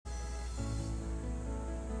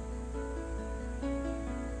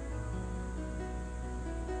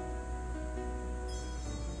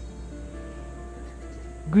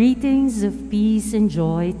Greetings of peace and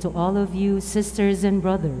joy to all of you, sisters and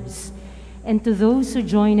brothers, and to those who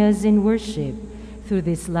join us in worship through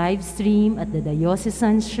this live stream at the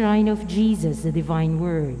Diocesan Shrine of Jesus, the Divine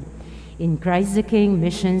Word, in Christ the King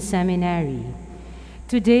Mission Seminary.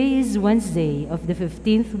 Today is Wednesday of the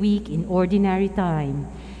 15th week in Ordinary Time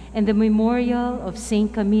and the memorial of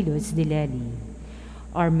St. Camillus de Lely.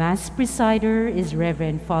 Our Mass presider is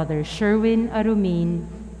Reverend Father Sherwin Arumin,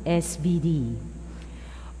 SVD.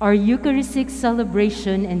 Our Eucharistic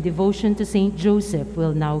celebration and devotion to Saint Joseph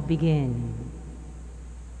will now begin.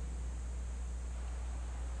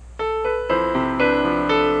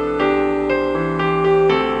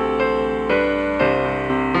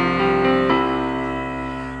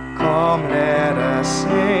 Come, let us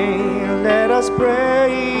sing, let us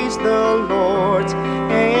praise the Lord,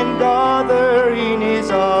 and gather in His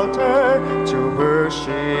altar to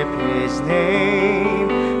worship His name.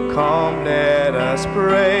 Come, let us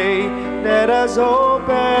pray, let us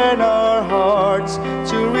open our hearts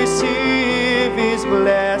to receive His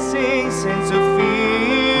blessings and to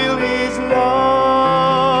feel His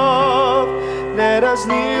love. Let us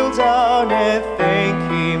kneel down and thank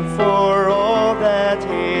Him for all that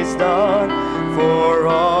He's done, for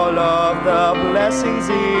all of the blessings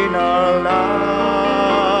in our lives.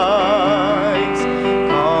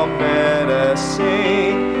 Come, let us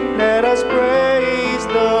sing, let us praise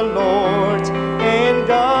the Lord, and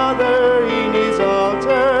gather in His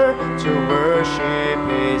altar to worship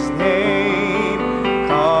His name.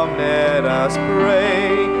 Come, let us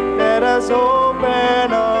pray, let us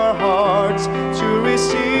open our hearts to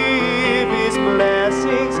receive His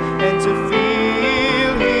blessings and to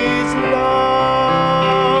feel His love.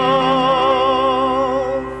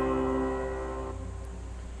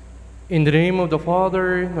 In the name of the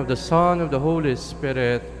Father, and of the Son, and of the Holy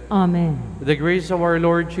Spirit. Amen. The grace of our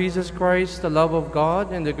Lord Jesus Christ, the love of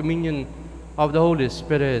God, and the communion of the Holy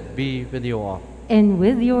Spirit be with you all. And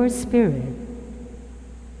with your spirit.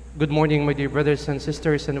 Good morning, my dear brothers and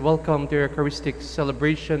sisters, and welcome to our Eucharistic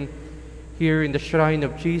celebration here in the Shrine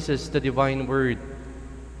of Jesus, the Divine Word.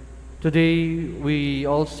 Today, we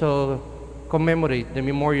also commemorate the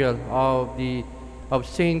memorial of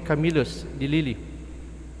Saint Camillus de Lely.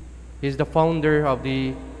 He is the founder of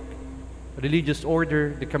the religious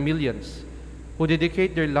order, the Camillians, who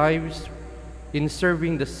dedicate their lives in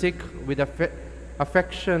serving the sick with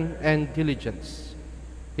affection and diligence.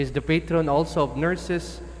 He is the patron also of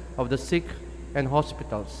nurses, of the sick, and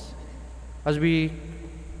hospitals. As we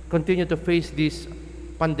continue to face this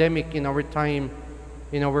pandemic in our time,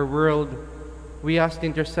 in our world, we ask the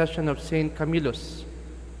intercession of Saint Camillus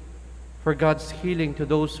for God's healing to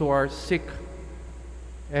those who are sick,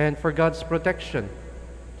 and for God's protection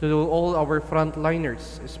to all our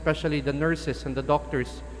frontliners, especially the nurses and the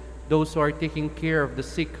doctors, those who are taking care of the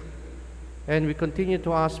sick. And we continue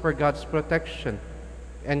to ask for God's protection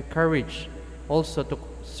and courage also to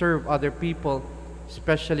serve other people,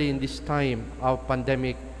 especially in this time of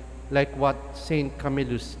pandemic, like what Saint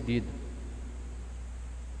Camillus did.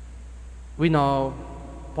 We now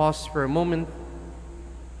pause for a moment.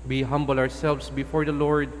 We humble ourselves before the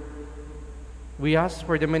Lord. We ask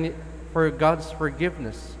for God's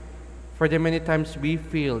forgiveness for the many times we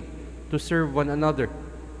failed to serve one another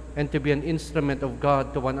and to be an instrument of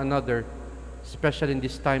God to one another, especially in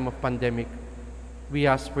this time of pandemic. We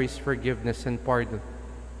ask for His forgiveness and pardon.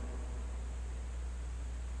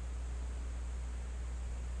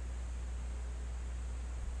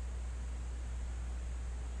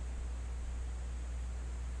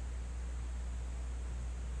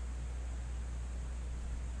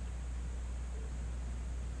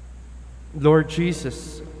 Lord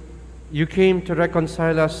Jesus, You came to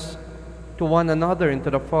reconcile us to one another and to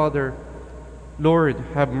the Father. Lord,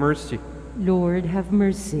 have mercy. Lord, have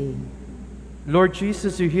mercy. Lord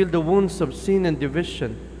Jesus, You healed the wounds of sin and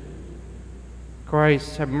division.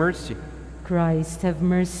 Christ, have mercy. Christ, have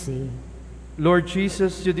mercy. Lord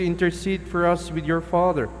Jesus, You intercede for us with Your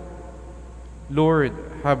Father. Lord,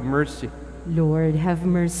 have mercy. Lord, have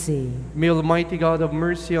mercy. May Almighty God have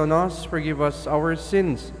mercy on us, forgive us our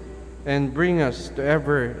sins, and bring us to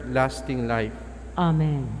everlasting life.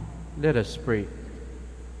 Amen. Let us pray.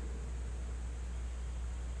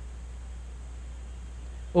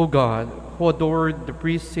 O God, who adored the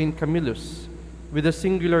priest Saint Camillus with a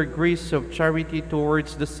singular grace of charity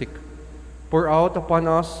towards the sick, pour out upon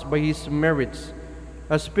us by his merits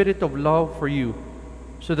a spirit of love for You,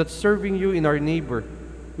 so that serving You in our neighbor,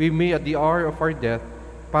 we may at the hour of our death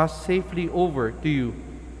pass safely over to You.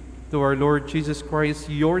 Through our Lord Jesus Christ,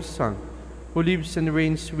 Your Son, who lives and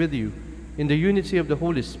reigns with You in the unity of the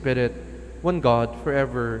Holy Spirit, one God,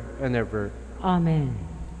 forever and ever. Amen.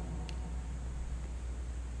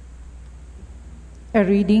 A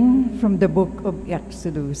reading from the book of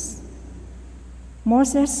Exodus.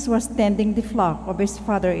 Moses was tending the flock of his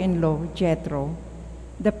father-in-law Jethro,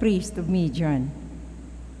 the priest of Midian.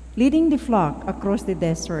 Leading the flock across the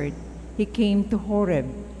desert, he came to Horeb,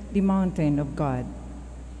 the mountain of God.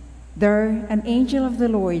 There, an angel of the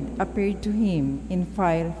Lord appeared to him in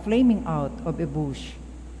fire flaming out of a bush.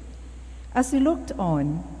 As he looked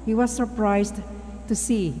on, he was surprised to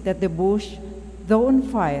see that the bush, though on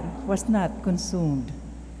fire, was not consumed.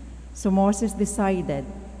 So Moses decided,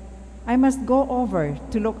 I must go over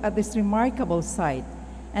to look at this remarkable sight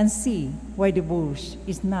and see why the bush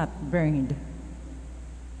is not burned.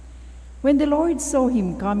 When the Lord saw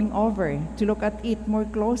him coming over to look at it more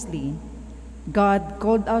closely, God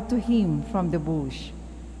called out to him from the bush,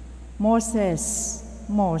 Moses,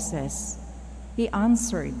 Moses. He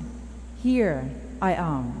answered, Here I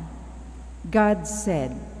am. God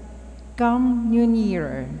said, Come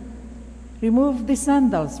nearer. Remove the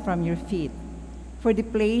sandals from your feet, for the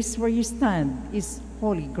place where you stand is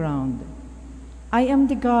holy ground. I am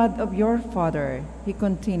the God of your father, he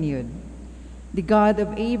continued, the God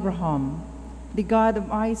of Abraham, the God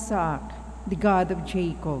of Isaac, the God of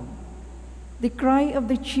Jacob. The cry of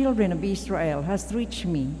the children of Israel has reached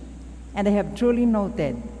me, and I have truly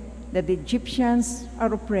noted that the Egyptians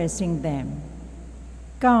are oppressing them.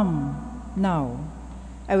 Come now,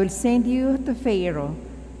 I will send you to Pharaoh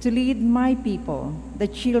to lead my people, the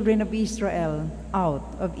children of Israel,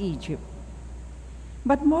 out of Egypt.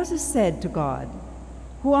 But Moses said to God,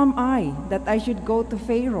 Who am I that I should go to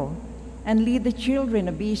Pharaoh and lead the children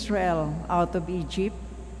of Israel out of Egypt?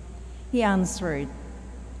 He answered,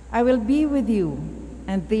 I will be with you,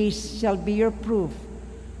 and this shall be your proof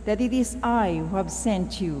that it is I who have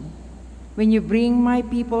sent you. When you bring my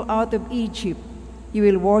people out of Egypt, you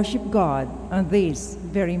will worship God on this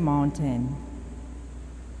very mountain.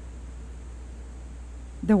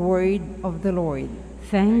 The word of the Lord.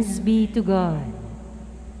 Thanks be to God.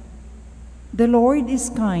 The Lord is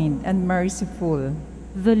kind and merciful.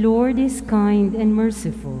 The Lord is kind and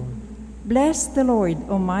merciful. Bless the Lord,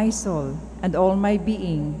 O my soul, and all my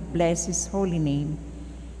being, bless his holy name.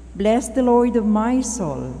 Bless the Lord of my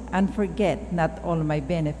soul, and forget not all my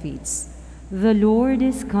benefits. The Lord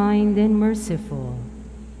is kind and merciful.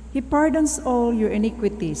 He pardons all your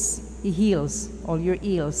iniquities. He heals all your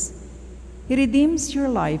ills. He redeems your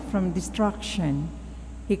life from destruction.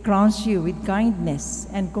 He crowns you with kindness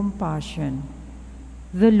and compassion.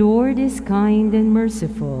 The Lord is kind and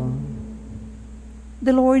merciful.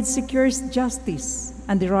 The Lord secures justice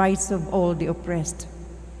and the rights of all the oppressed.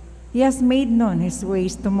 He has made known his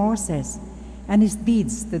ways to Moses and his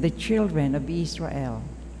deeds to the children of Israel.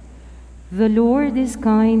 The Lord is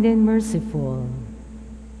kind and merciful.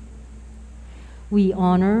 We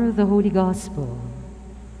honor the Holy Gospel.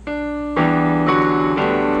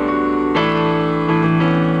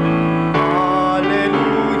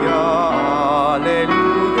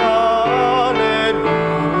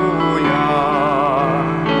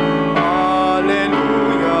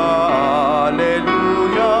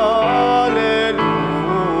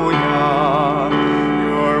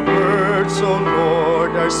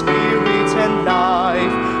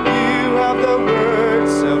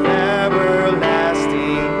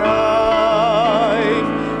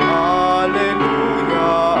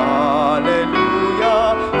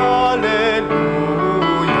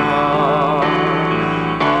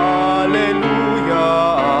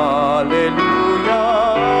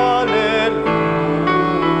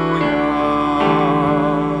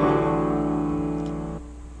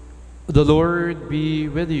 The Lord be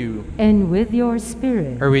with you. And with your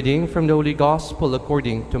spirit. A reading from the Holy Gospel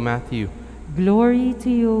according to Matthew. Glory to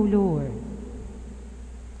you, O Lord.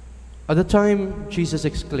 At the time, Jesus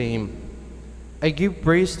exclaimed, I give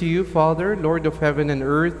praise to you, Father, Lord of heaven and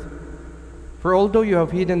earth, for although you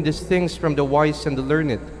have hidden these things from the wise and the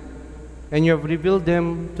learned, and you have revealed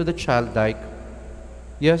them to the childlike,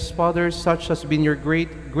 yes, Father, such has been your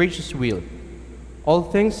great, gracious will. All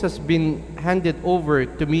things has been handed over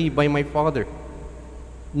to me by my Father.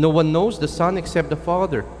 No one knows the Son except the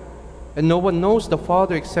Father, and no one knows the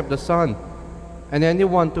Father except the Son, and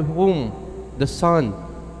anyone to whom the Son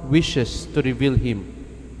wishes to reveal him.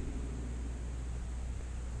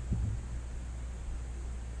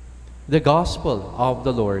 The Gospel of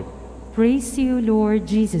the Lord. Praise to you, Lord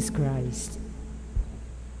Jesus Christ.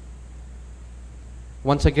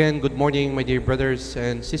 Once again, good morning, my dear brothers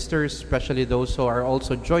and sisters, especially those who are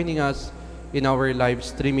also joining us in our live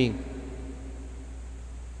streaming.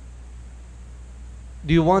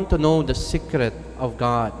 Do you want to know the secret of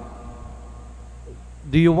God?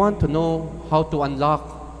 Do you want to know how to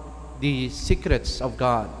unlock the secrets of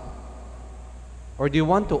God? Or do you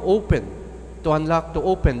want to unlock, to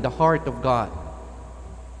open the heart of God?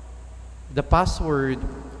 The password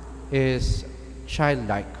is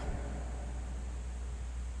childlike.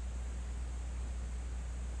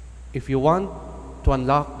 If you want to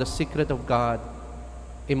unlock the secret of God,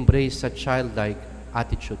 embrace a childlike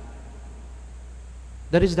attitude.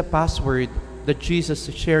 That is the password that Jesus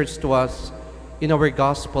shares to us in our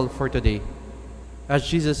gospel for today. As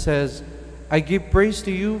Jesus says, I give praise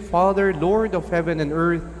to you, Father, Lord of heaven and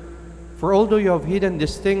earth, for although you have hidden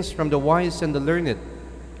these things from the wise and the learned,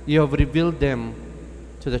 you have revealed them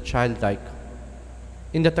to the childlike.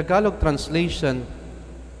 In the Tagalog translation,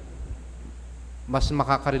 mas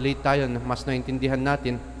makaka-relate tayo, mas naintindihan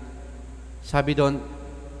natin. Sabi doon,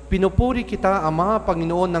 pinupuri kita, Ama,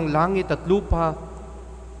 Panginoon ng langit at lupa,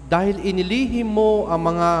 dahil inilihim mo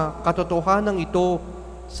ang mga katotohanan ito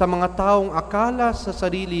sa mga taong akala sa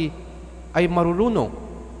sarili ay marurunong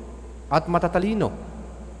at matatalino.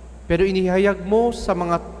 Pero inihayag mo sa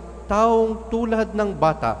mga taong tulad ng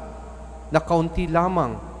bata na kaunti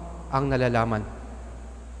lamang ang nalalaman.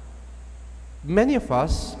 Many of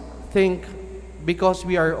us think because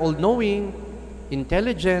we are all-knowing,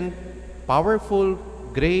 intelligent, powerful,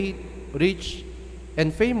 great, rich,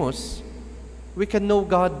 and famous, we can know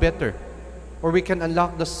God better, or we can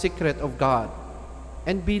unlock the secret of God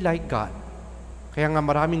and be like God. Kaya nga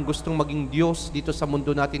maraming gustong maging Diyos dito sa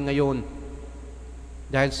mundo natin ngayon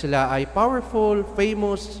dahil sila ay powerful,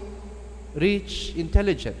 famous, rich,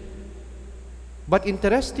 intelligent. But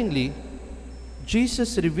interestingly,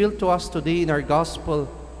 Jesus revealed to us today in our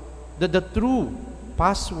gospel that the true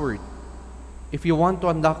password, if you want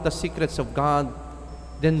to unlock the secrets of God,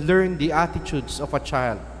 then learn the attitudes of a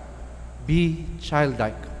child. Be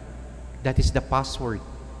childlike. That is the password.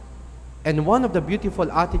 And one of the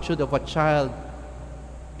beautiful attitudes of a child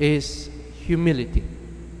is humility.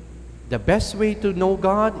 The best way to know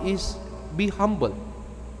God is be humble,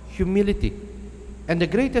 humility. And the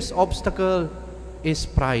greatest obstacle is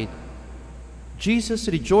pride. Jesus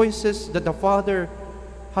rejoices that the Father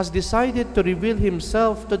has decided to reveal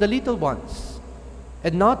Himself to the little ones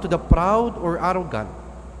and not to the proud or arrogant.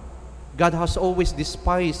 God has always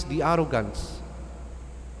despised the arrogance.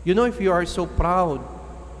 You know, if you are so proud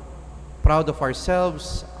of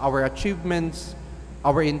ourselves, our achievements,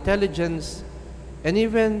 our intelligence, and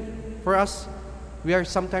even for us, we are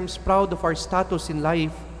sometimes proud of our status in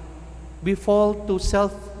life, we fall to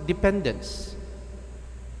self-dependence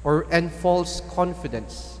and false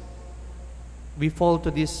confidence. We fall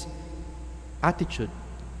to this attitude,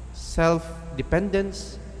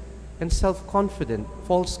 self-dependence and self-confident,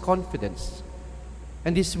 false confidence.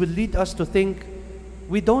 And this will lead us to think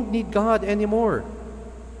we don't need God anymore.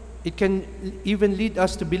 It can even lead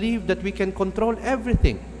us to believe that we can control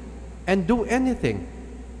everything and do anything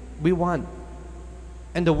we want.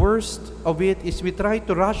 And the worst of it is we try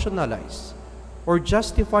to rationalize or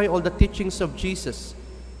justify all the teachings of Jesus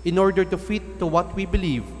in order to fit to what we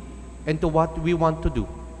believe and to what we want to do.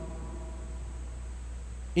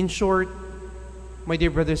 In short, my dear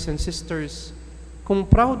brothers and sisters, kung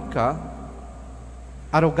proud ka,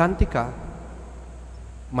 arrogante ka,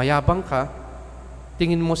 mayabang ka,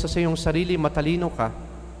 tingin mo sa iyong sarili, matalino ka,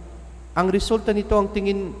 ang resulta nito, ang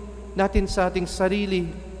tingin natin sa ating sarili,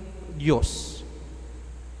 Diyos.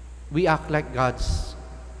 We act like gods.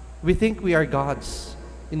 We think we are gods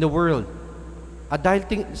in the world. At dahil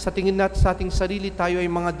sa tingin natin sa ating sarili, tayo ay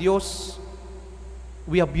mga Diyos,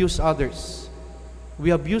 we abuse others.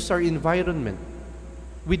 We abuse our environment.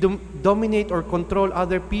 We dominate or control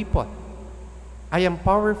other people. I am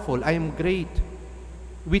powerful. I am great.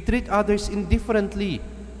 We treat others indifferently.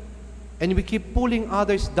 And we keep pulling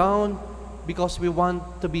others down because we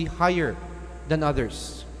want to be higher than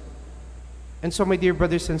others. And so, my dear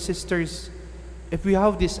brothers and sisters, if we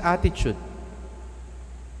have this attitude,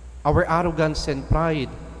 our arrogance and pride,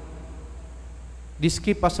 this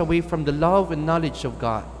keep us away from the love and knowledge of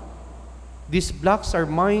God. This blocks our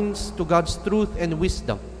minds to God's truth and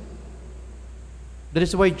wisdom. That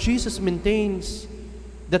is why Jesus maintains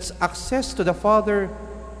that access to the Father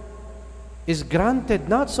is granted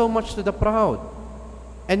not so much to the proud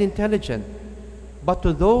and intelligent, but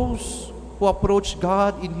to those who approach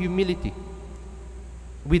God in humility,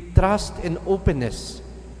 with trust and openness,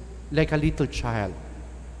 like a little child.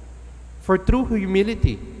 For true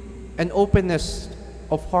humility and openness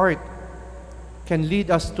of heart can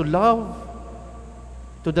lead us to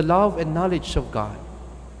the love and knowledge of God.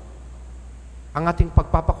 Ang ating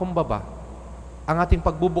pagpapakumbaba, ang ating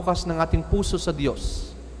pagbubukas ng ating puso sa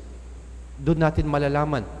Diyos, doon natin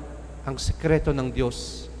malalaman ang sekreto ng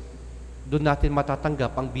Diyos. Doon natin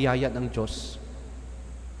matatanggap ang biyaya ng Diyos.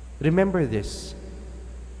 Remember this,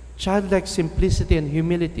 Childlike simplicity and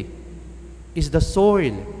humility is the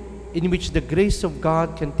soil in which the grace of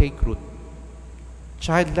God can take root.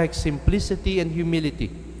 Childlike simplicity and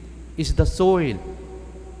humility is the soil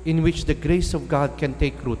in which the grace of God can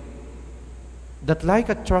take root. That like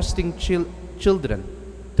a trusting children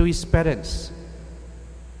to his parents,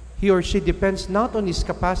 he or she depends not on his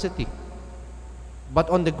capacity,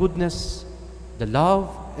 but on the goodness, the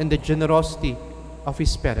love, and the generosity of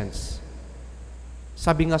his parents.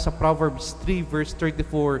 Sabi nga sa Proverbs 3 verse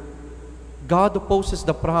 34, God opposes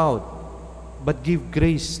the proud, but give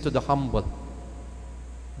grace to the humble.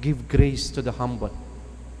 Give grace to the humble.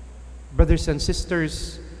 Brothers and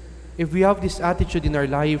sisters, if we have this attitude in our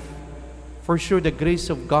life, for sure the grace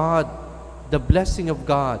of God, the blessing of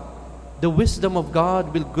God, the wisdom of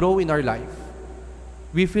God will grow in our life.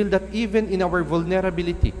 We feel that even in our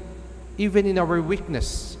vulnerability, even in our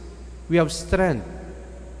weakness, we have strength.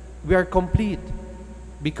 We are complete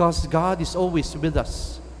because God is always with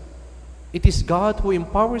us. It is God who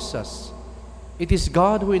empowers us. It is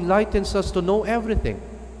God who enlightens us to know everything.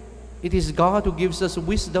 It is God who gives us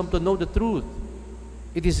wisdom to know the truth.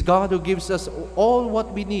 It is God who gives us all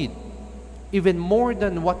what we need, even more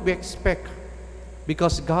than what we expect,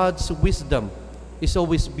 because God's wisdom is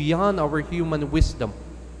always beyond our human wisdom.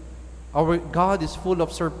 Our God is full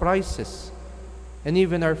of surprises, and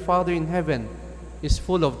even our Father in heaven is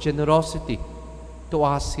full of generosity to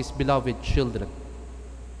us, His beloved children.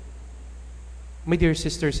 My dear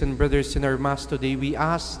sisters and brothers, in our Mass today, we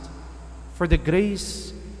asked for the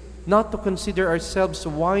grace not to consider ourselves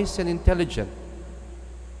wise and intelligent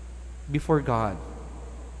before God,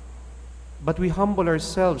 but we humble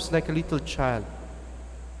ourselves like a little child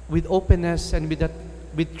with openness and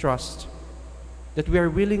with trust, that we are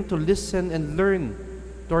willing to listen and learn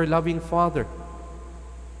to our loving Father,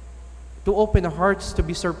 to open our hearts to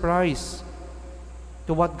be surprised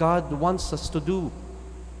to what God wants us to do,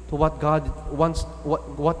 to what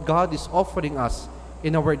God is offering us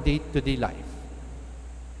in our day-to-day life.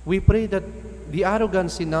 We pray that the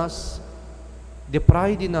arrogance in us, the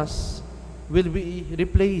pride in us, will be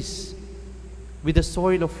replaced with the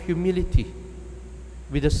soil of humility,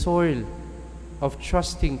 with the soil of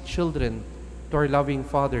trusting children to our loving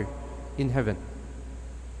Father in heaven.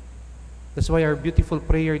 That's why our beautiful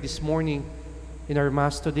prayer this morning in our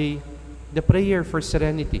Mass today, the prayer for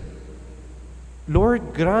serenity.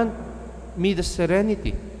 Lord, grant me the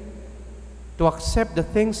serenity to accept the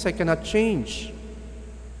things I cannot change,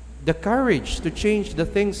 the courage to change the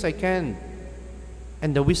things I can,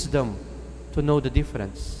 and the wisdom to know the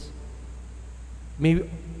difference. May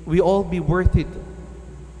we all be worth it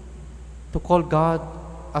to call God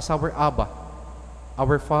as our Abba,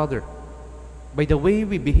 our Father, by the way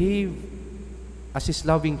we behave as His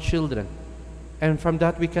loving children. And from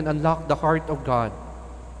that we can unlock the heart of God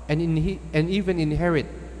and even inherit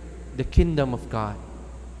the kingdom of God.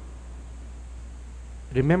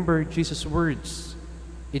 Remember Jesus' words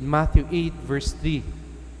in Matthew 8 verse 3,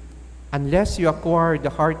 unless you acquire the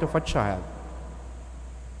heart of a child,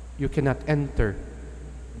 you cannot enter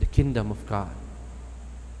the kingdom of God.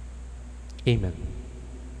 Amen.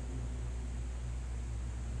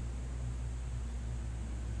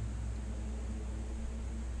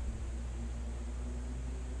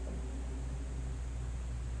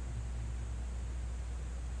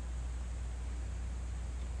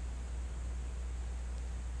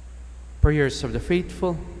 Prayers of the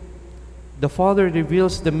faithful. The Father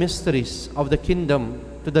reveals the mysteries of the kingdom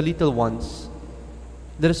to the little ones.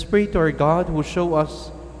 Let us pray to our God who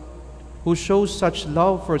shows such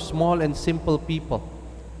love for small and simple people.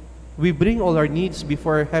 We bring all our needs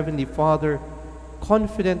before our Heavenly Father,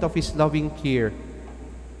 confident of His loving care.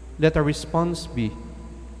 Let our response be,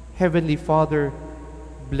 Heavenly Father,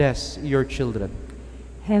 bless your children.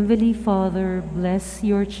 Heavenly Father, bless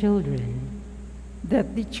your children.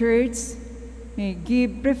 That the Church may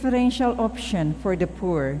give preferential option for the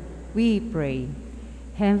poor, we pray.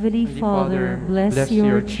 Heavenly Father, bless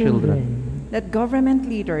your children. That government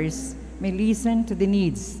leaders may listen to the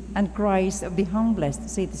needs and cries of the humblest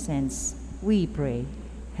citizens, we pray.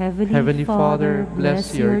 Heavenly Father,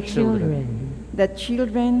 bless your children. That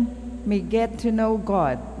children may get to know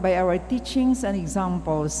God by our teachings and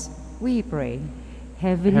examples, we pray.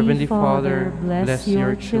 Heavenly Father, bless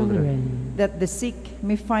your children. That the sick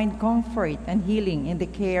may find comfort and healing in the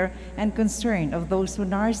care and concern of those who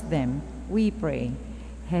nurse them, we pray.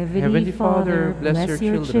 Heavenly Father, bless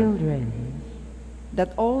your children.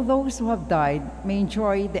 That all those who have died may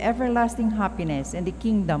enjoy the everlasting happiness in the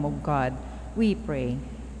kingdom of God, we pray.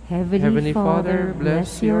 Heavenly Father,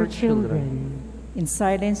 bless your children. In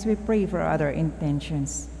silence we pray for other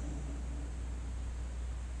intentions.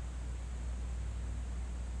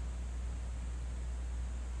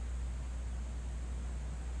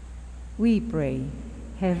 We pray.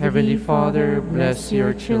 Heavenly Father, bless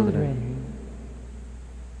your children.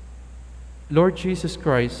 Lord Jesus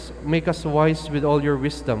Christ, make us wise with all your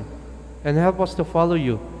wisdom, and help us to follow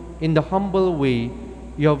you in the humble way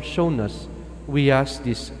you have shown us. We ask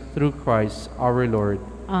this through Christ our Lord.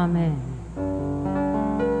 Amen.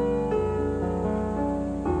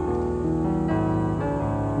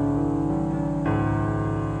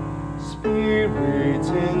 Spirit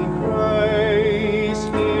in Christ,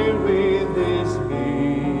 here with this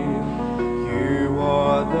beam. You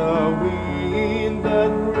are the wind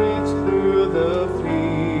that breaks through the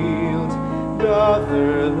field.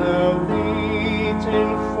 Gather the wheat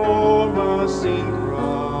and form us in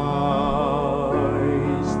Christ.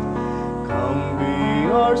 Come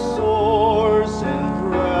be our source and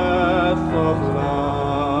breath of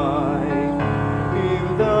life.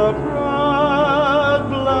 In the broad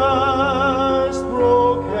blast,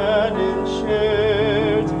 broken and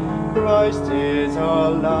shared, Christ is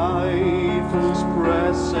our life, whose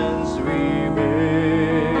presence we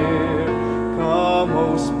bear. Come,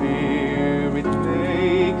 O Spirit,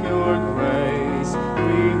 make your grace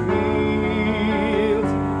revealed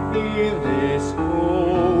in this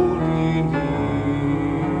holy meal.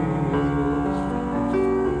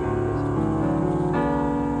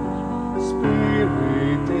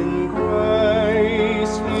 Spirit in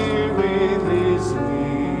grace, here with this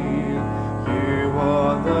meal. You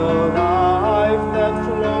are the life that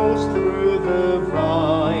flows through the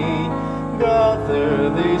vine. Gather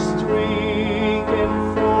this drink and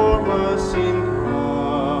form us in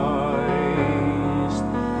Christ.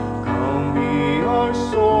 Come be our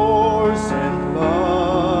source and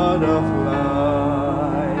blood of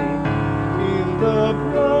life. In the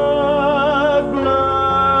blood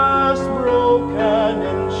blast, broken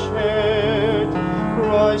and shared,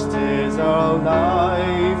 Christ is our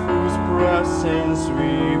life, whose presence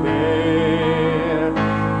we bear.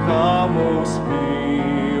 Come, O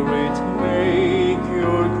Spirit, make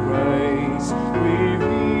your grace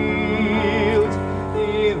revealed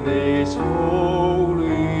in this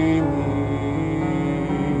holy meal.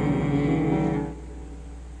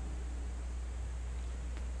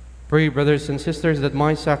 Pray, brothers and sisters, that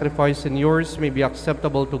my sacrifice and yours may be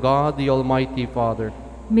acceptable to God, the Almighty Father.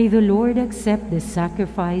 May the Lord accept this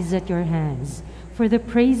sacrifice at your hands for the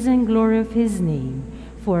praise and glory of his name,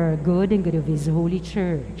 for our good and good of his holy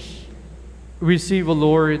church. Receive, O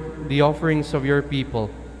Lord, the offerings of your people,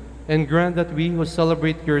 and grant that we who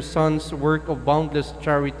celebrate your Son's work of boundless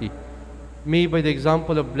charity may, by the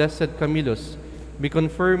example of blessed Camillus, be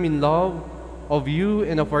confirmed in love of you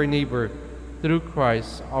and of our neighbor, through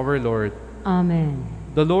Christ our Lord. Amen.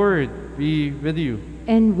 The Lord be with you.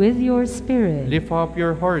 And with your spirit, Lift up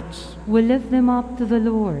your hearts. we lift them up to the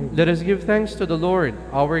Lord. Let us give thanks to the Lord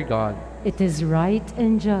our God. It is right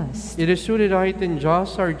and just. It is truly right and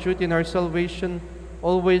just, our duty and our salvation,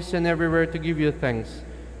 always and everywhere to give you thanks.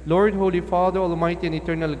 Lord, Holy Father, Almighty and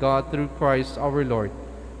eternal God, through Christ our Lord.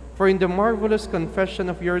 For in the marvelous confession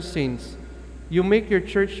of your saints, you make your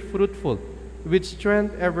church fruitful, with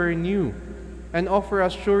strength ever new, and offer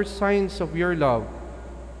us sure signs of your love,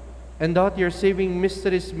 and that your saving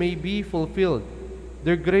mysteries may be fulfilled.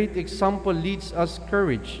 Their great example leads us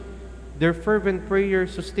courage. Their fervent prayer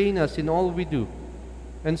sustain us in all we do.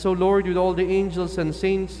 And so, Lord, with all the angels and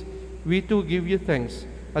saints, we too give you thanks.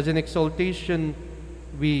 As an exaltation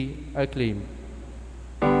we acclaim.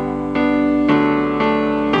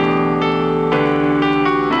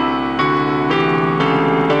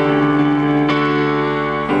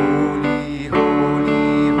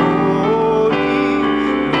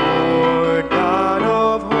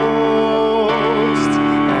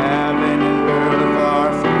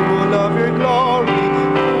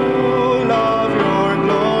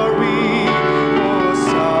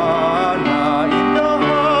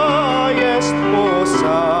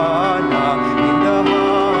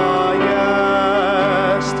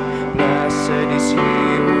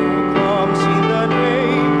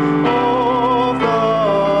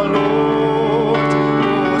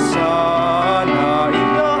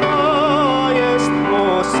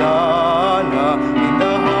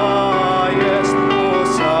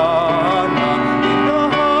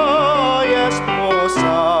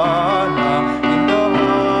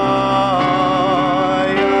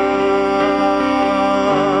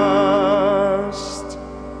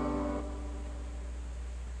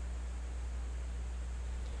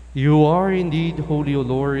 You are indeed holy, O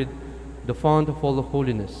Lord, the fount of all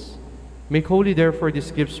holiness. Make holy, therefore,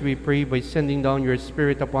 these gifts, we pray, by sending down your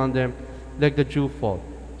Spirit upon them like the dewfall,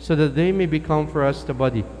 so that they may become for us the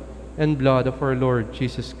body and blood of our Lord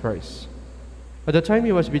Jesus Christ. At the time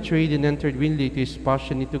he was betrayed and entered willingly to his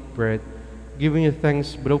passion, he took bread, giving you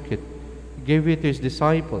thanks, broke it, gave it to his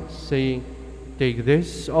disciples, saying, "Take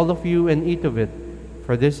this, all of you, and eat of it,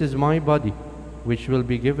 for this is my body, which will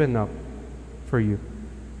be given up for you."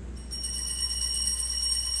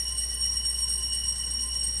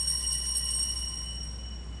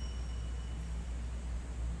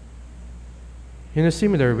 In a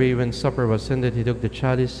similar way, when supper was ended, he took the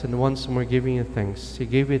chalice, and once more giving you thanks, he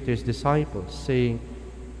gave it to his disciples, saying,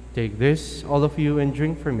 "Take this, all of you, and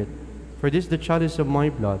drink from it, for this is the chalice of my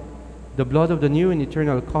blood, the blood of the new and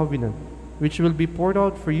eternal covenant, which will be poured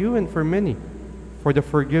out for you and for many, for the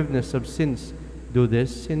forgiveness of sins. Do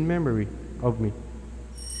this in memory of me."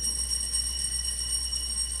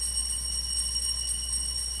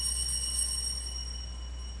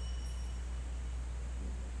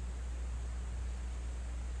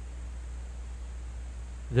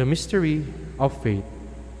 The mystery of faith.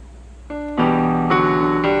 When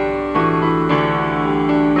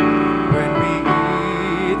we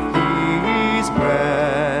eat this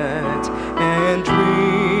bread and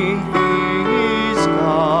drink this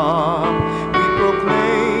cup, we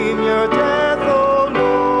proclaim your death, O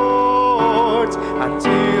Lord,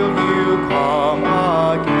 until you come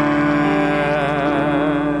again.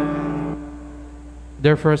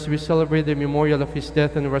 Therefore, as we celebrate the memorial of his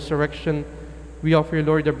death and resurrection, we offer you,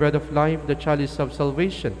 Lord, the bread of life, the chalice of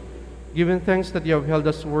salvation, giving thanks that you have held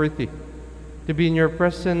us worthy to be in your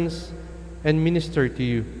presence and minister to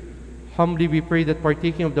you. Humbly we pray that,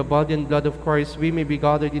 partaking of the body and blood of Christ, we may be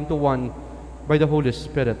gathered into one by the Holy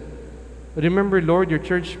Spirit. Remember, Lord, your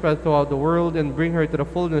church spread throughout the world, and bring her to the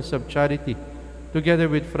fullness of charity, together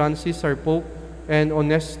with Francis, our Pope, and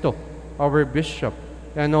Onesto, our Bishop,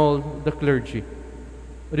 and all the clergy.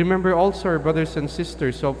 Remember also our brothers and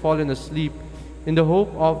sisters who have fallen asleep in the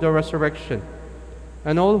hope of the resurrection,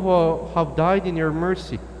 and all who have died in your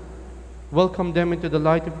mercy. Welcome them into the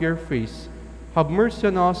light of your face. Have mercy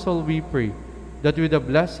on us all, we pray, that with the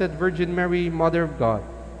Blessed Virgin Mary, Mother of God,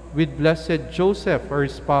 with blessed Joseph, her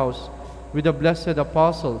spouse, with the blessed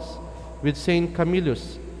apostles, with Saint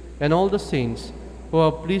Camillus, and all the saints who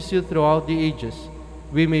have pleased you throughout the ages,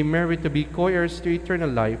 we may merit to be co-heirs to eternal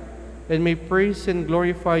life, and may praise and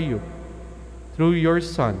glorify you through your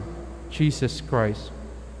Son, Jesus Christ.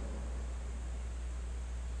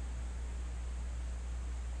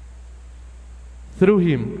 Through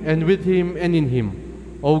him, and with him, and in him,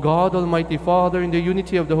 O God, Almighty Father, in the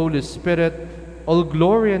unity of the Holy Spirit, all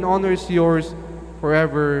glory and honor is yours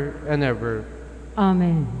forever and ever.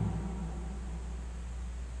 Amen.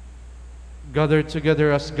 Gathered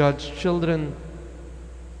together as God's children,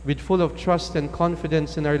 with full of trust and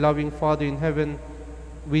confidence in our loving Father in heaven,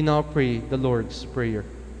 we now pray the Lord's Prayer.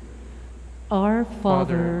 Our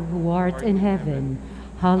Father, who art in heaven,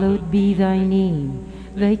 hallowed be thy name.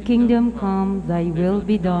 Thy kingdom come, thy will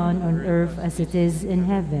be done on earth as it is in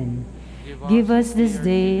heaven. Give us this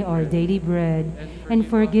day our daily bread, and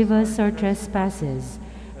forgive us our trespasses,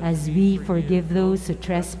 as we forgive those who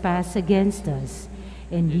trespass against us.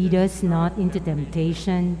 And lead us not into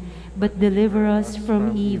temptation, but deliver us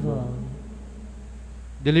from evil.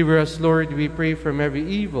 Deliver us, Lord, we pray, from every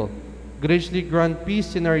evil. Graciously grant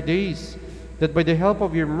peace in our days, that by the help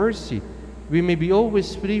of your mercy we may be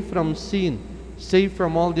always free from sin, safe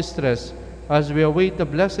from all distress, as we await the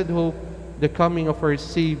blessed hope, the coming of our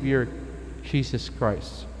Savior, Jesus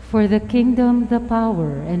Christ. For the kingdom, the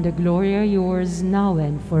power, and the glory are yours, now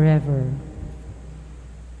and forever.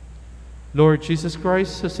 Lord Jesus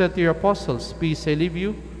Christ, who said to your apostles, "Peace I leave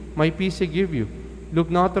you, my peace I give you," look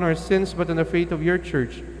not on our sins, but on the faith of your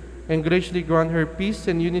church, and graciously grant her peace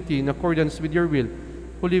and unity in accordance with your will,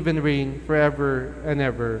 who live and reign forever and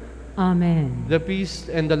ever. Amen. The peace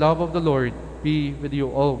and the love of the Lord be with you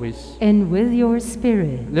always. And with your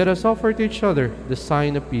spirit. Let us offer to each other the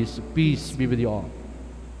sign of peace. Peace be with you all.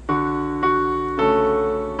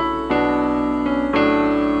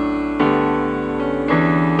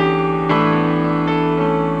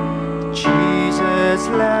 Jesus,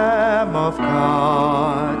 Lamb of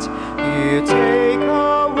God, you take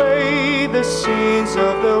away the sins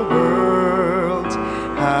of the world.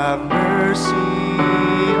 Have mercy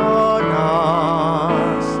on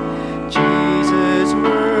us. Jesus,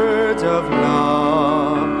 word of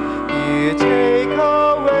love, you take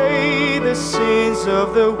away the sins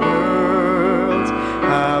of the world.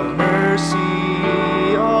 Have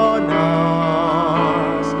mercy on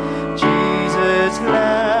us. Jesus,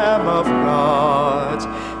 Lamb of God,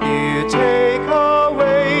 you take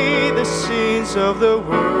away the sins of the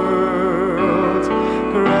world.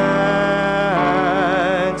 Grant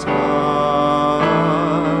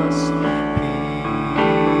us peace.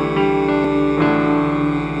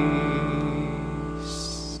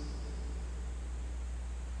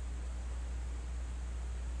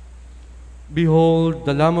 Behold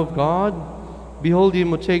the Lamb of God. Behold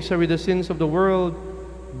him who takes away the sins of the world.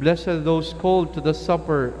 Blessed are those called to the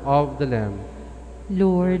supper of the Lamb.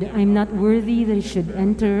 Lord, I am not worthy that you should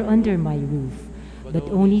enter under my roof, but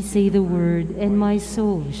only say the word, and my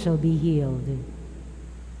soul shall be healed.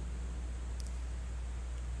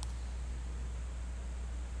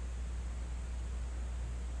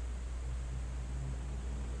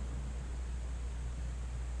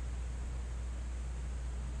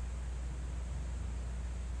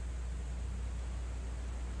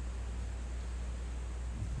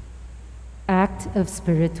 Act of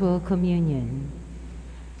Spiritual Communion.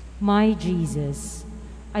 My Jesus,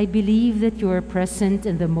 I believe that you are present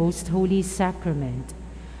in the most holy sacrament.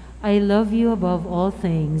 I love you above all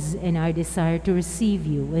things, and I desire to receive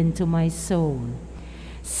you into my soul.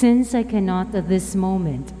 Since I cannot at this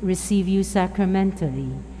moment receive you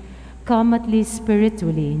sacramentally, come at least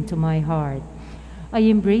spiritually into my heart. I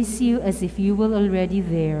embrace you as if you were already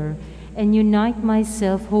there, and unite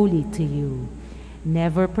myself wholly to you.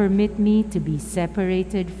 Never permit me to be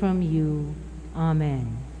separated from you.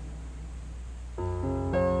 Amen.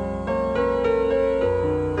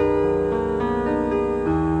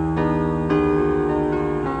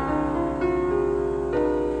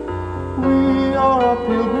 We are a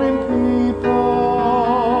pilgrim people.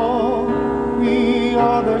 We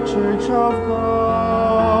are the Church of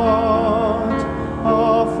God,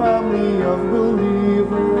 a family of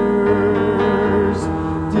believers,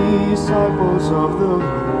 disciples of the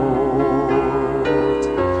Lord,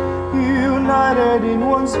 united in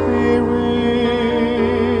one spirit,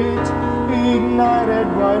 ignited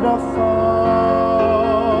by the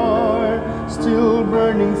fire, still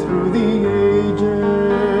burning through the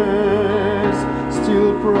ages,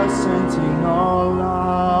 still present in our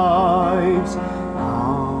lives.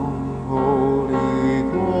 Come, Holy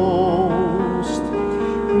Ghost,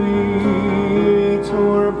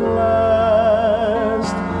 Creator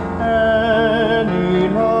blessed, and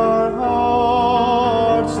in our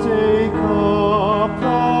hearts take up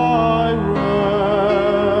thy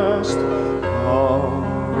rest. Come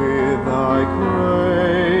with thy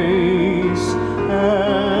grace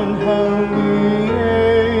and heavenly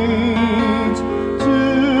aid to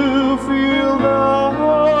fill the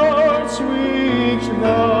hearts which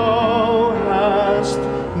thou hast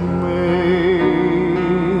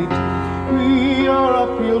made. We are a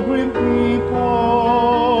pilgrim people.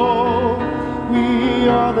 We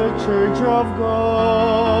are the Church of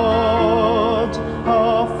God, a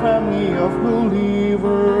family of believers,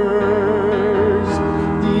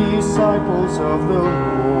 disciples of the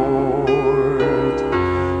Lord,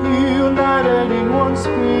 united in one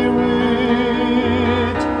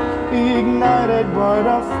spirit, ignited by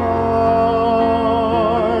the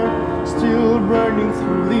fire, still burning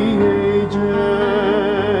through the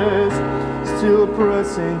ages, still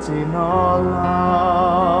present in our lives.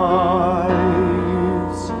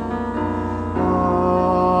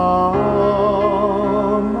 Amen.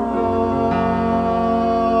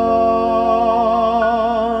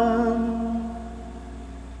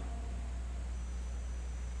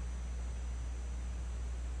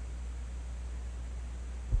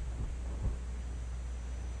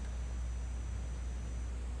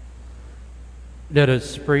 Let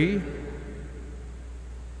us pray.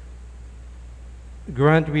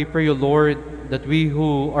 Grant, we pray, O Lord, that we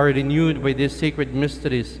who are renewed by these sacred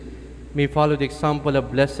mysteries may follow the example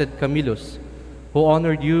of Blessed Camillus, who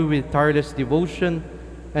honored you with tireless devotion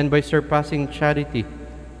and by surpassing charity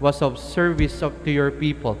was of service up to your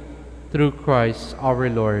people through Christ our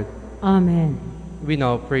Lord. Amen. We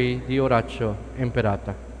now pray the Oratio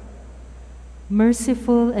Imperata.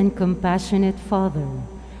 Merciful and compassionate Father,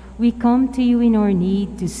 we come to you in our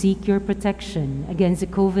need to seek your protection against the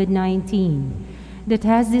COVID-19 that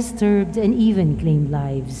has disturbed and even claimed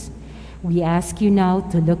lives. We ask you now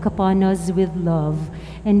to look upon us with love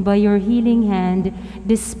and by your healing hand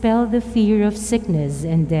dispel the fear of sickness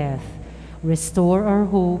and death, restore our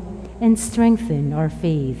hope, and strengthen our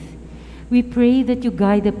faith. We pray that you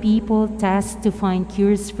guide the people tasked to find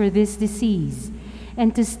cures for this disease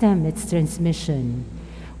and to stem its transmission.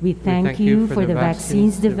 We thank you for the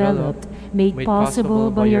vaccines developed, made possible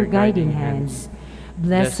by your guiding hands.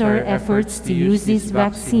 Bless our efforts to use these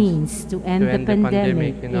vaccines to end the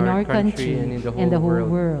pandemic in our country and in the whole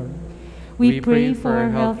world. We pray for our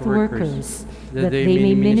health workers, that they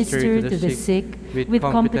may minister to the sick with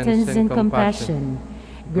competence and compassion.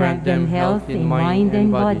 Grant them health in mind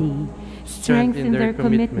and body, strength in their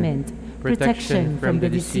commitment, protection from the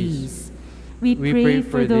disease. We pray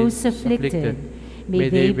for those afflicted. May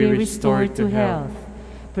they be restored to health.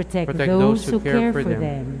 Protect those who care for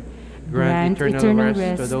them. Grant eternal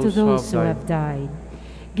rest to those who have died.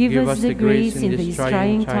 Give us the grace in these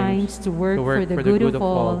trying times to work for the good of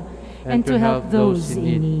all and to help those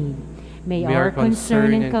in need. May our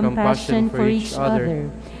concern and compassion for each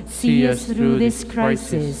other see us through this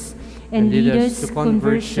crisis and lead us to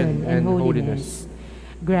conversion and holiness.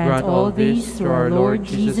 Grant all these through our Lord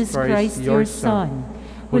Jesus Christ, your Son,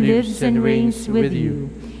 who lives and reigns with you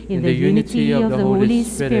in the unity of the Holy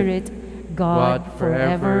Spirit, God,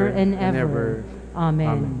 forever and ever.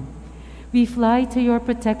 Amen. We fly to your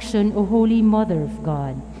protection, O Holy Mother of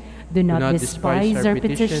God. Do not despise our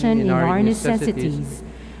petition in our necessities,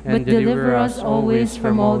 but deliver us always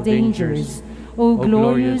from all dangers, O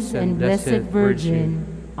glorious and blessed Virgin.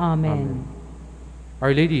 Amen.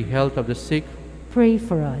 Our Lady, health of the sick, pray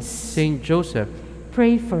for us. Saint Joseph,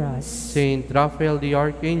 pray for us. Saint Raphael the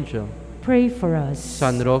Archangel, pray for us.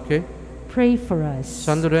 San Roque, pray for us.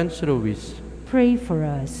 San Lorenzo Ruiz, pray for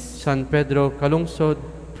us. San Pedro Calungsod,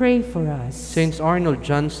 pray for us. Saints Arnold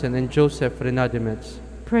Johnson and Joseph Renadimets,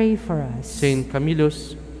 pray for us. Saint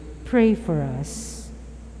Camillus, pray for us.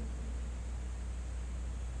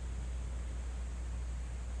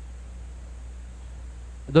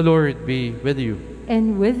 The Lord be with you.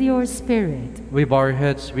 And with your spirit. We bow our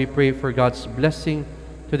heads, we pray for God's blessing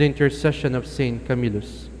to the intercession of Saint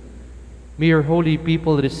Camillus. May your holy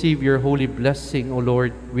people receive your holy blessing, O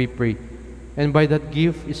Lord, we pray, and by that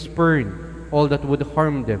gift spurn all that would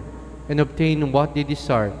harm them, and obtain what they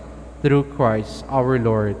desire, through Christ our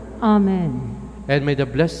Lord. Amen. And may the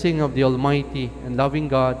blessing of the Almighty and loving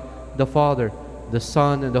God, the Father, the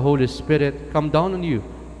Son, and the Holy Spirit come down on you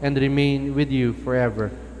and remain with you forever.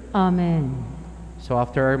 Amen. So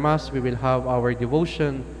after our Mass, we will have our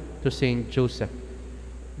devotion to Saint Joseph.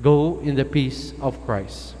 Go in the peace of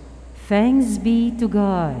Christ. Thanks be to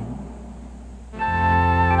God.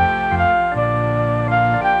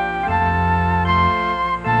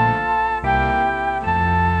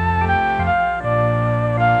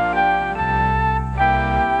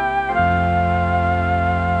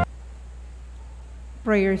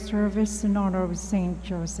 Prayer service in honor of Saint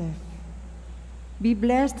Joseph. Be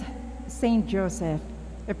blessed, Saint Joseph,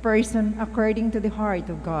 a person according to the heart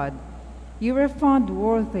of God. You were found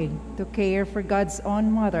worthy to care for God's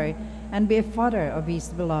own mother and be a father of his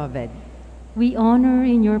beloved. We honor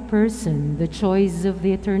in your person the choice of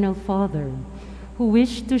the Eternal Father, who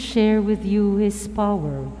wished to share with you his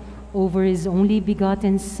power over his only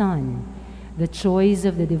begotten Son, the choice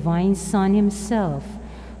of the Divine Son himself,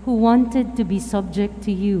 who wanted to be subject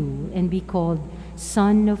to you and be called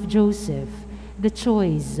Son of Joseph, the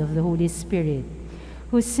choice of the Holy Spirit,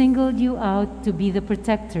 who singled you out to be the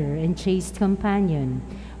protector and chaste companion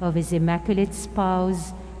of his immaculate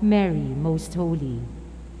spouse, Mary, most holy.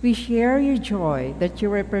 We share your joy that you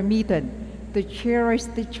were permitted to cherish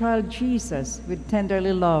the child Jesus with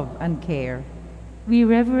tenderly love and care. We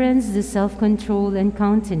reverence the self-control and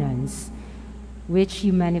countenance which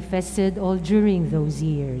you manifested all during those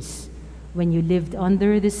years, when you lived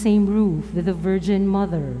under the same roof with the Virgin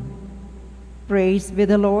Mother. Praise be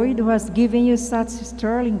the Lord who has given you such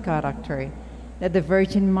sterling character that the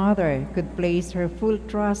Virgin Mother could place her full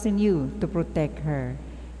trust in you to protect her.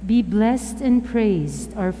 Be blessed and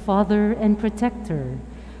praised, our Father and Protector,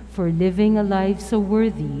 for living a life so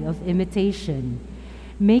worthy of imitation.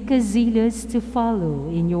 Make us zealous to follow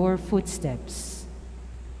in your footsteps.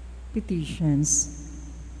 Petitions.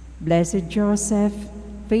 Blessed Joseph,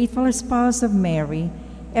 faithful spouse of Mary,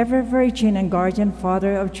 ever virgin and guardian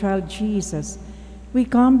father of child Jesus, we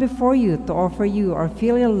come before you to offer you our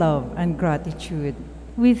filial love and gratitude.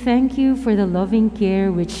 We thank you for the loving care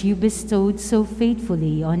which you bestowed so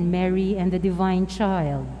faithfully on Mary and the Divine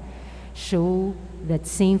Child. Show that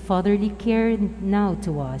same fatherly care now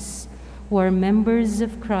to us, who are members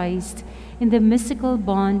of Christ in the mystical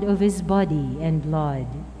bond of his body and blood.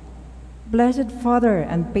 Blessed Father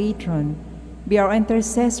and Patron, be our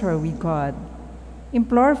intercessor with God.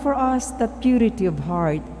 Implore for us that purity of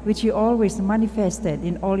heart which you always manifested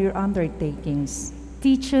in all your undertakings.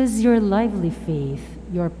 Teach us your lively faith,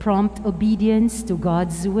 your prompt obedience to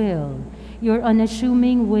God's will, your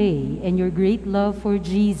unassuming way, and your great love for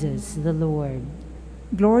Jesus the Lord.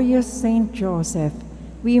 Glorious Saint Joseph,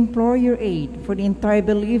 we implore your aid for the entire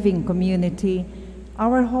believing community,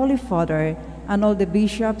 our Holy Father, and all the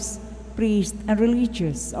bishops, priests, and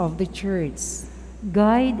religious of the Church.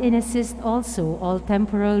 Guide and assist also all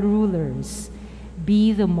temporal rulers.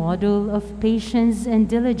 Be the model of patience and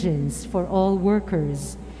diligence for all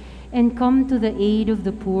workers, and come to the aid of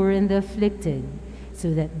the poor and the afflicted,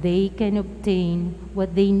 so that they can obtain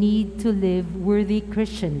what they need to live worthy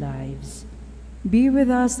Christian lives. Be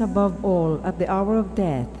with us above all at the hour of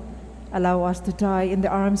death, Allow us to die in the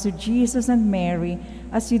arms of Jesus and Mary,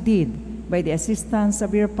 as you did by the assistance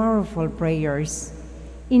of your powerful prayers.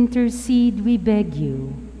 Intercede, we beg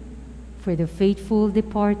you, for the faithful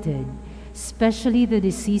departed, especially the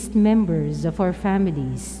deceased members of our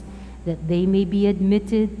families, that they may be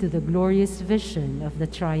admitted to the glorious vision of the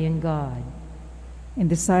Triune God. In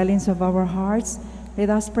the silence of our hearts, let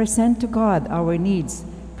us present to God our needs,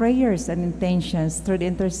 prayers, and intentions through the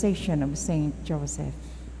intercession of Saint Joseph.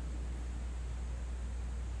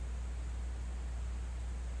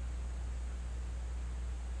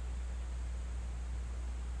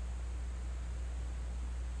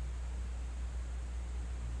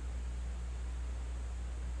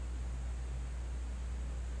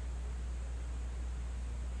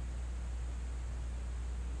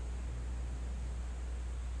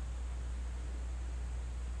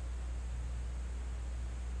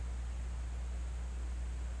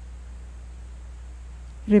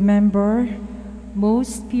 Remember,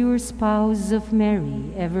 most pure spouse of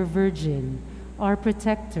Mary, ever Virgin, our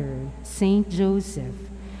protector, Saint Joseph,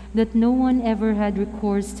 that no one ever had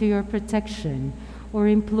recourse to your protection or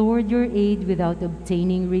implored your aid without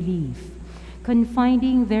obtaining relief.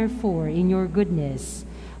 Confiding therefore in your goodness,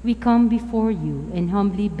 we come before you and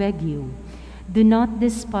humbly beg you, do not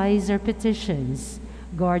despise our petitions.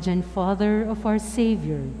 Guardian Father of our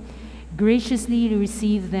Savior, graciously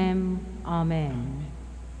receive them. Amen.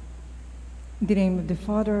 in the name of the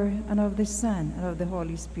Father, and of the Son, and of the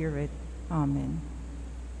Holy Spirit. Amen.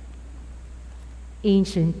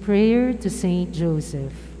 Ancient prayer to Saint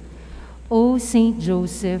Joseph. O Saint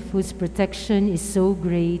Joseph, whose protection is so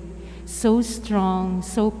great, so strong,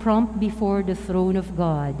 so prompt before the throne of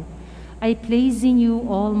God, I place in you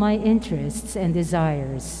all my interests and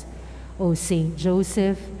desires. O Saint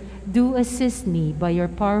Joseph, do assist me by your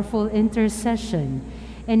powerful intercession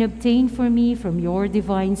and obtain for me from your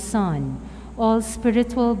divine Son all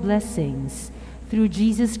spiritual blessings through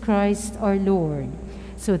Jesus Christ our Lord,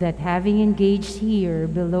 so that having engaged here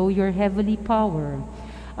below your heavenly power,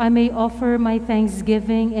 I may offer my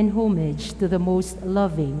thanksgiving and homage to the most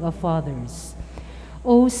loving of fathers.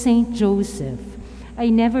 O Saint Joseph, I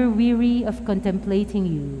never weary of contemplating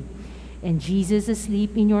you, and Jesus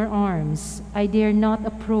asleep in your arms, I dare not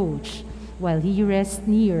approach while he rests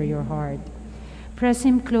near your heart. Press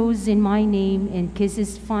him close in my name and kiss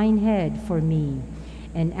his fine head for me,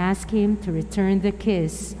 and ask him to return the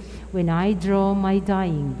kiss when I draw my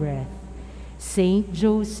dying breath. Saint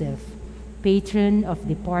Joseph, patron of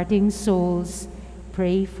departing souls,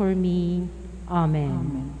 pray for me. Amen.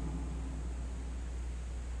 Amen.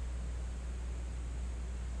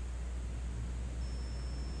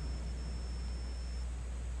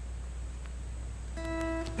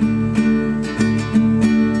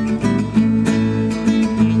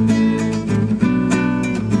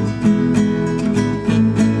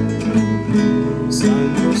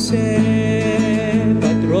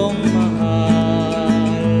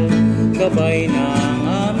 Gabay ng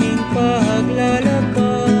aming paglalakbay,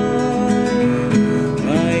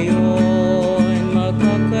 ngayon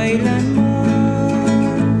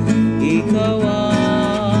magpakailanman, ikaw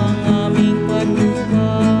ang aming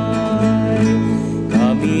patnubay.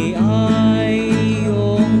 Kami ay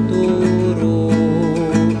iyong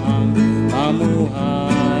turuang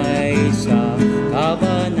mamuhay sa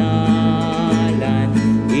kabanalan,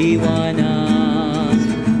 iwanan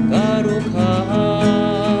karukhaan.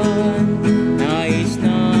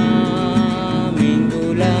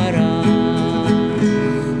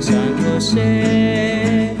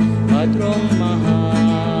 Patrong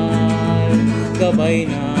mahal, gabay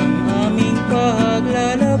ng aming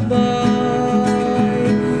paglalakbay,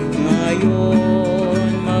 ngayon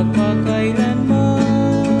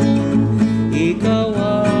magpakailanman, ikaw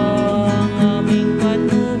ang aming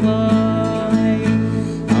patnubay.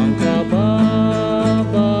 Ang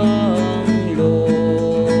kababang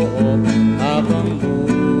loob habang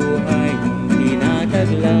buhay mong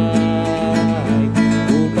tinataglay,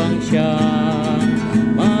 upang siyang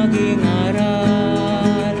maging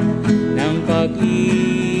aral ng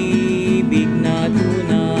pag-ibig na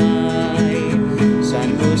tunay.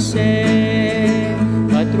 San Jose,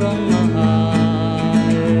 patrong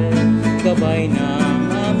mahal, gabay ng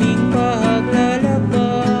aming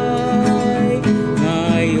paglalakbay,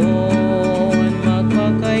 ngayon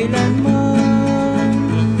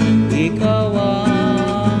magpakailanman, ikaw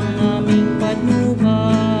ang aming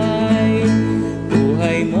patnubay.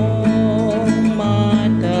 Buhay mong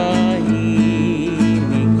matahimik,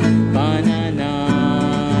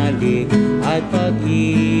 pananalig at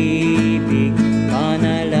pag-ibig,